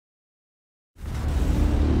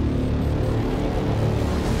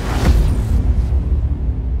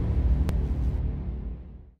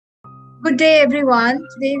day, everyone.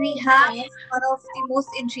 Today we have one of the most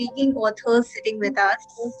intriguing authors sitting with us.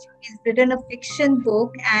 She's written a fiction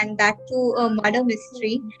book and that too a murder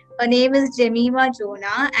mystery. Her name is Jemimah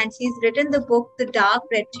Jonas and she's written the book The Dark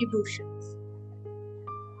Retributions.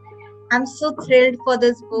 I'm so thrilled for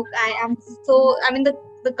this book.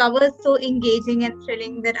 The cover is so engaging and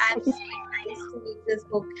thrilling that I'm so excited to read this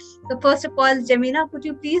book. So, first of all, Jemina, could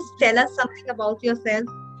you please tell us something about yourself?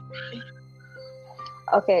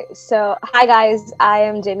 Okay, so hi guys, I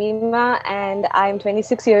am Jemimah and I'm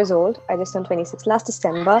 26 years old. I just turned 26 last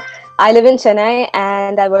December. I live in Chennai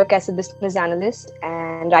and I work as a business analyst,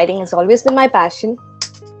 and writing has always been my passion.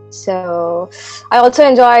 So I also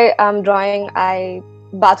enjoy drawing. I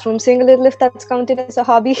bathroom sing a little if that's counted as a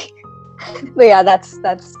hobby. But yeah, that's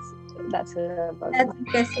about That's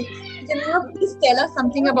interesting. Jamila, please tell us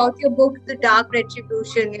something about your book, The Dark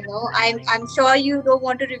Retribution. I'm sure you don't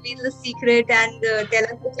want to reveal the secret and tell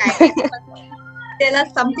us the climax, but tell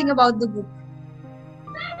us something about the book.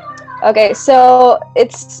 Okay, so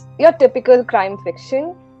it's your typical crime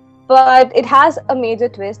fiction, but it has a major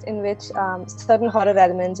twist in which certain horror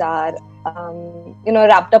elements are,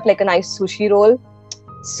 wrapped up like a nice sushi roll.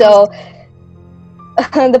 So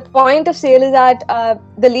the point of sale is that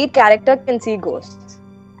the lead character can see ghosts,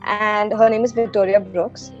 and her name is Victoria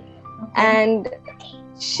Brooks, and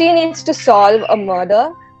she needs to solve a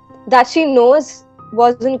murder that she knows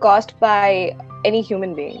wasn't caused by any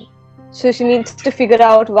human being. So she needs to figure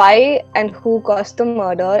out why and who caused the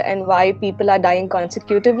murder and why people are dying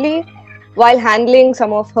consecutively, while handling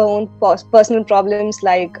some of her own personal problems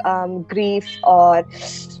like grief or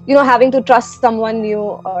having to trust someone new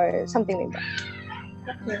or something like that.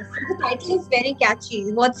 Okay, so the title is very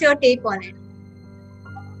catchy. What's your take on it?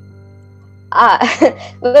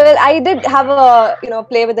 Well, I did have a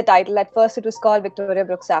play with the title. At first, it was called Victoria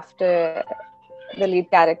Brooks after the lead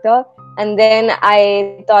character, and then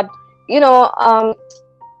I thought,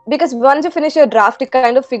 because once you finish your draft, you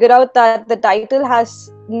kind of figure out that the title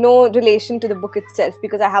has no relation to the book itself,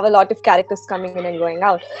 because I have a lot of characters coming in and going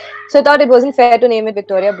out. So I thought it wasn't fair to name it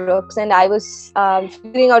Victoria Brooks, and I was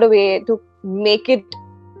figuring out a way to make it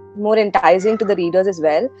more enticing to the readers as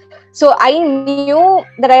well. So I knew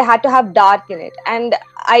that I had to have dark in it, and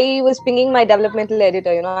I was pinging my developmental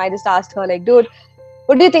editor. I just asked her, like, dude,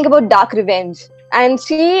 what do you think about dark revenge? And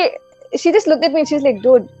she just looked at me and she's like,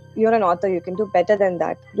 dude, you're an author, you can do better than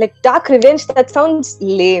that. Like, dark revenge, that sounds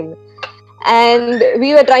lame. And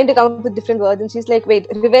we were trying to come up with different words, and she's like, wait,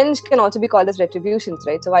 revenge can also be called as retributions,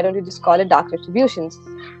 right? So why don't you just call it dark retributions,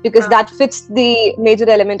 because that fits the major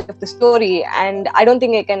element of the story, and I don't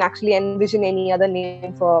think I can actually envision any other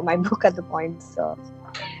name for my book at the point. So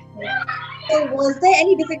was there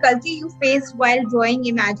any difficulty you faced while drawing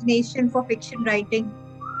imagination for fiction writing?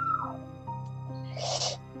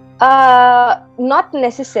 Not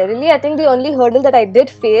necessarily. I think the only hurdle that I did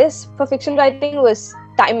face for fiction writing was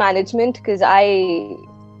time management, because I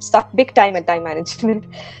suck big time at time management.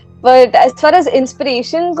 But as far as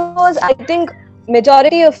inspiration goes, I think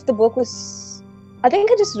majority of the book was, I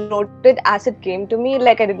think I just wrote it as it came to me.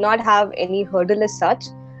 Like, I did not have any hurdle as such,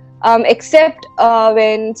 except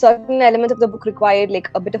when certain elements of the book required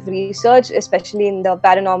like a bit of research, especially in the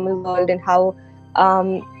paranormal world, and how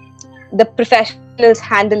the professionals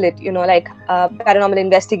handle it, like paranormal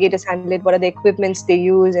investigators handle it, what are the equipments they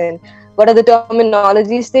use and what are the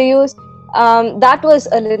terminologies they use. That was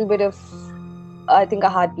a little bit of, I think, a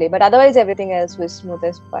hard play, but otherwise everything else was smooth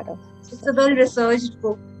as butter. It's a well-researched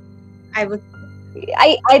book, I would.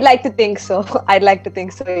 I'd like to think so. I'd like to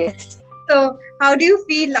think so, yes. So, how do you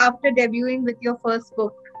feel after debuting with your first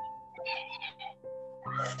book?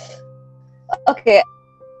 Okay,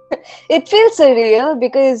 it feels surreal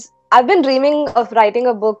because I've been dreaming of writing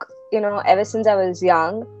a book, ever since I was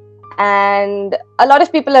young. And a lot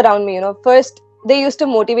of people around me, first they used to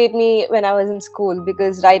motivate me when I was in school,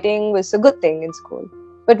 because writing was a good thing in school.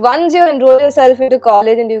 But once you enroll yourself into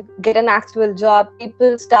college and you get an actual job,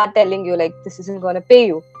 people start telling you, like, this isn't going to pay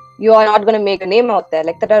you. You are not going to make a name out there.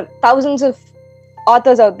 Like, there are thousands of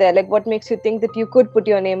authors out there. Like, what makes you think that you could put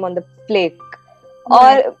your name on the plate?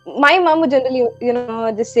 Right. Or my mom would generally,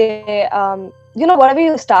 just say, whatever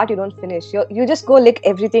you start, you don't finish. You just go lick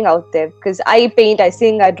everything out there, because I paint, I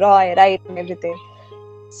sing, I draw, I write, and everything.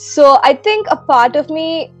 So I think a part of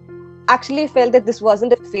me actually felt that this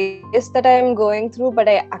wasn't a phase that I'm going through, but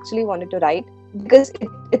I actually wanted to write, because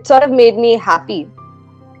it sort of made me happy.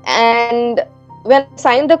 And when I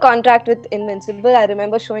signed the contract with Invincible, I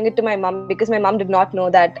remember showing it to my mom, because my mom did not know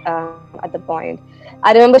that at the point.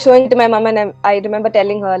 I remember showing it to my mom, and I remember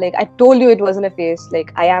telling her, like, I told you it wasn't a phase.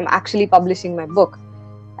 Like, I am actually publishing my book.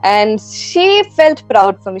 and she felt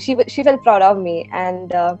proud for me. She felt proud of me,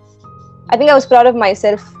 and I think I was proud of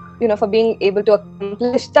myself, for being able to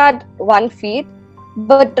accomplish that one feat.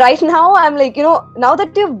 But right now, I'm like, now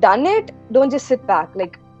that you've done it, don't just sit back.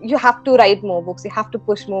 Like, you have to write more books. You have to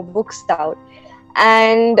push more books out.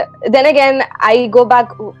 And then again, I go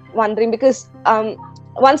back wondering, because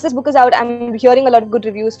once this book is out, I'm hearing a lot of good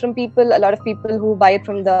reviews from people. A lot of people who buy it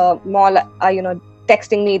from the mall are,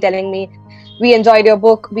 texting me, telling me, we enjoyed your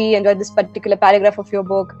book, we enjoyed this particular paragraph of your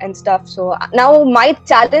book and stuff. So now my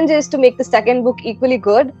challenge is to make the second book equally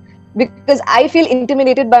good, because I feel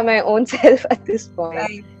intimidated by my own self at this point.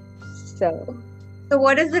 Right. So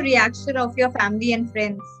What is the reaction of your family and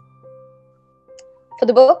friends? for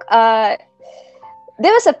the book,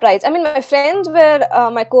 they were surprised. I mean, my friends were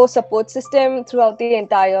my core support system throughout the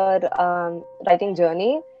entire writing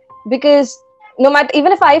journey, because no matter,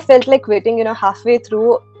 even if I felt like quitting, halfway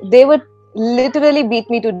through, they would literally beat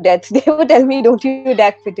me to death. They would tell me, don't you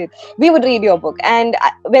dare quit it. We would read your book. And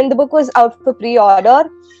when the book was out for pre-order,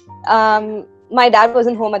 my dad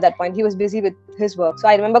wasn't home at that point. He was busy with his work. So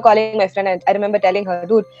I remember calling my friend, and I remember telling her,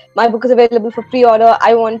 dude, my book is available for pre-order.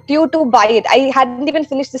 I want you to buy it. I hadn't even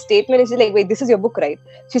finished the statement. And she's like, wait, this is your book, right?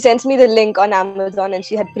 She sends me the link on Amazon, and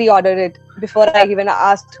she had pre-ordered it before I even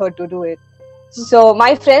asked her to do it. So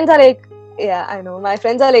my friends are like, yeah, I know. My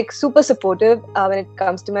friends are like super supportive when it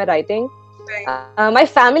comes to my writing. Right. My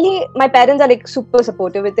family, my parents are like super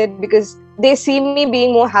supportive with it, because they see me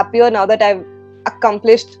being more happier now that I've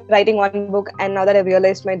accomplished writing one book, and now that I've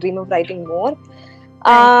realized my dream of writing more.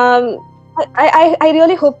 Right. I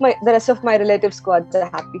really hope the rest of my relative squads are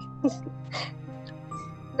happy.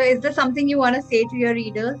 So, is there something you want to say to your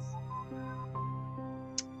readers?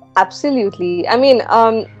 Absolutely. I mean,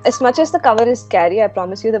 as much as the cover is scary, I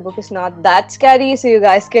promise you the book is not that scary. So you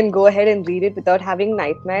guys can go ahead and read it without having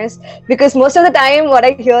nightmares. Because most of the time, what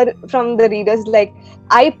I hear from the readers is like,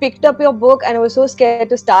 I picked up your book and I was so scared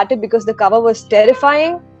to start it because the cover was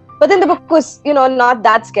terrifying. But then the book was, not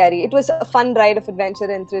that scary. It was a fun ride of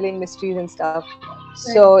adventure and thrilling mysteries and stuff.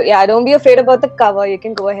 So yeah, don't be afraid about the cover. You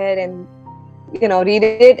can go ahead and read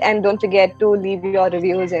it, and don't forget to leave your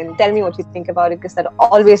reviews and tell me what you think about it, because that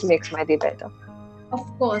always makes my day better. Of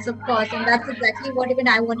course, and that's exactly what even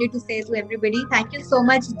I wanted to say to everybody. Thank you so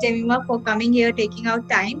much, Jemimah, for coming here, taking out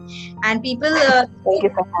time. And people, Thank you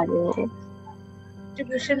for having me.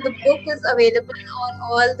 distribution. The book is available on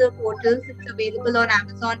all the portals. It's available on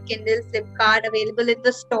Amazon, Kindle, Flipkart, available in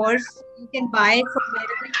the stores. You can buy it from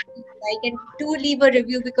wherever you like, and do leave a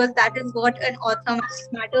review, because that is what an author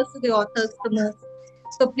matters to the authors the most.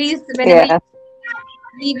 So please, whenever you Yeah.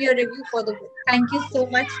 leave your review for the book. Thank you so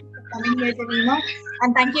much for coming here, Jemimah,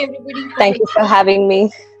 and thank you everybody for Thank you taking. for having me.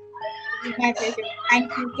 It is my pleasure.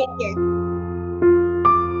 Thank you. Take care.